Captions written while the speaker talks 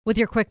With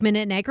your quick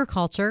minute in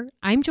agriculture,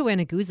 I'm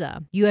Joanna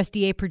Guza.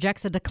 USDA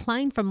projects a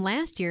decline from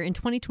last year in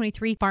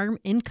 2023 farm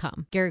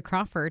income. Gary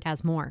Crawford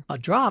has more. A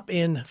drop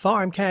in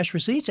farm cash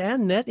receipts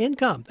and net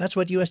income. That's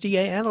what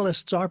USDA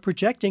analysts are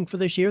projecting for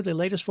this year. The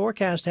latest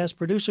forecast has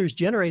producers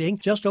generating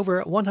just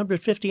over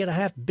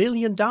 $150.5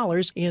 billion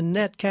in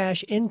net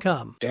cash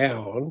income.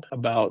 Down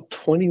about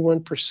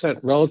 21%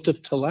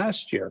 relative to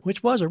last year,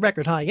 which was a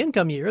record high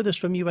income year. This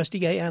from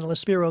USDA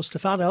analyst Spiro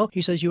Stefano.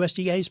 He says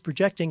USDA is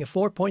projecting a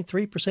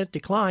 4.3%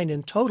 decline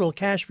in total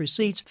cash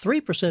receipts,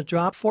 3%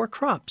 drop for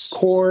crops.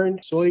 Corn,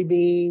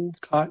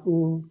 soybeans,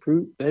 cotton,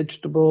 fruit,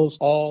 vegetables,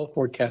 all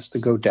forecast to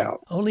go down.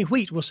 Only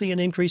wheat will see an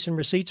increase in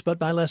receipts, but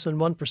by less than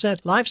 1%.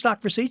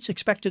 Livestock receipts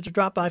expected to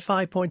drop by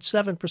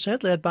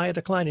 5.7%, led by a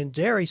decline in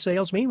dairy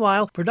sales.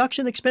 Meanwhile,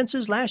 production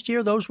expenses last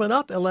year, those went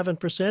up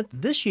 11%.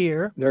 This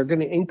year, they're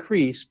going to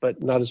increase,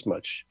 but not as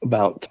much,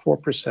 about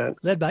 4%.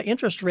 Led by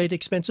interest rate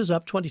expenses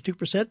up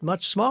 22%,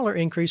 much smaller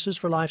increases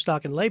for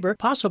livestock and labor,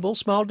 possible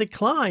small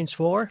declines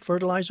for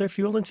fertilizer,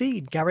 fuel, and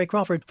feed. Gary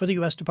Crawford for the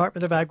U.S.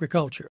 Department of Agriculture.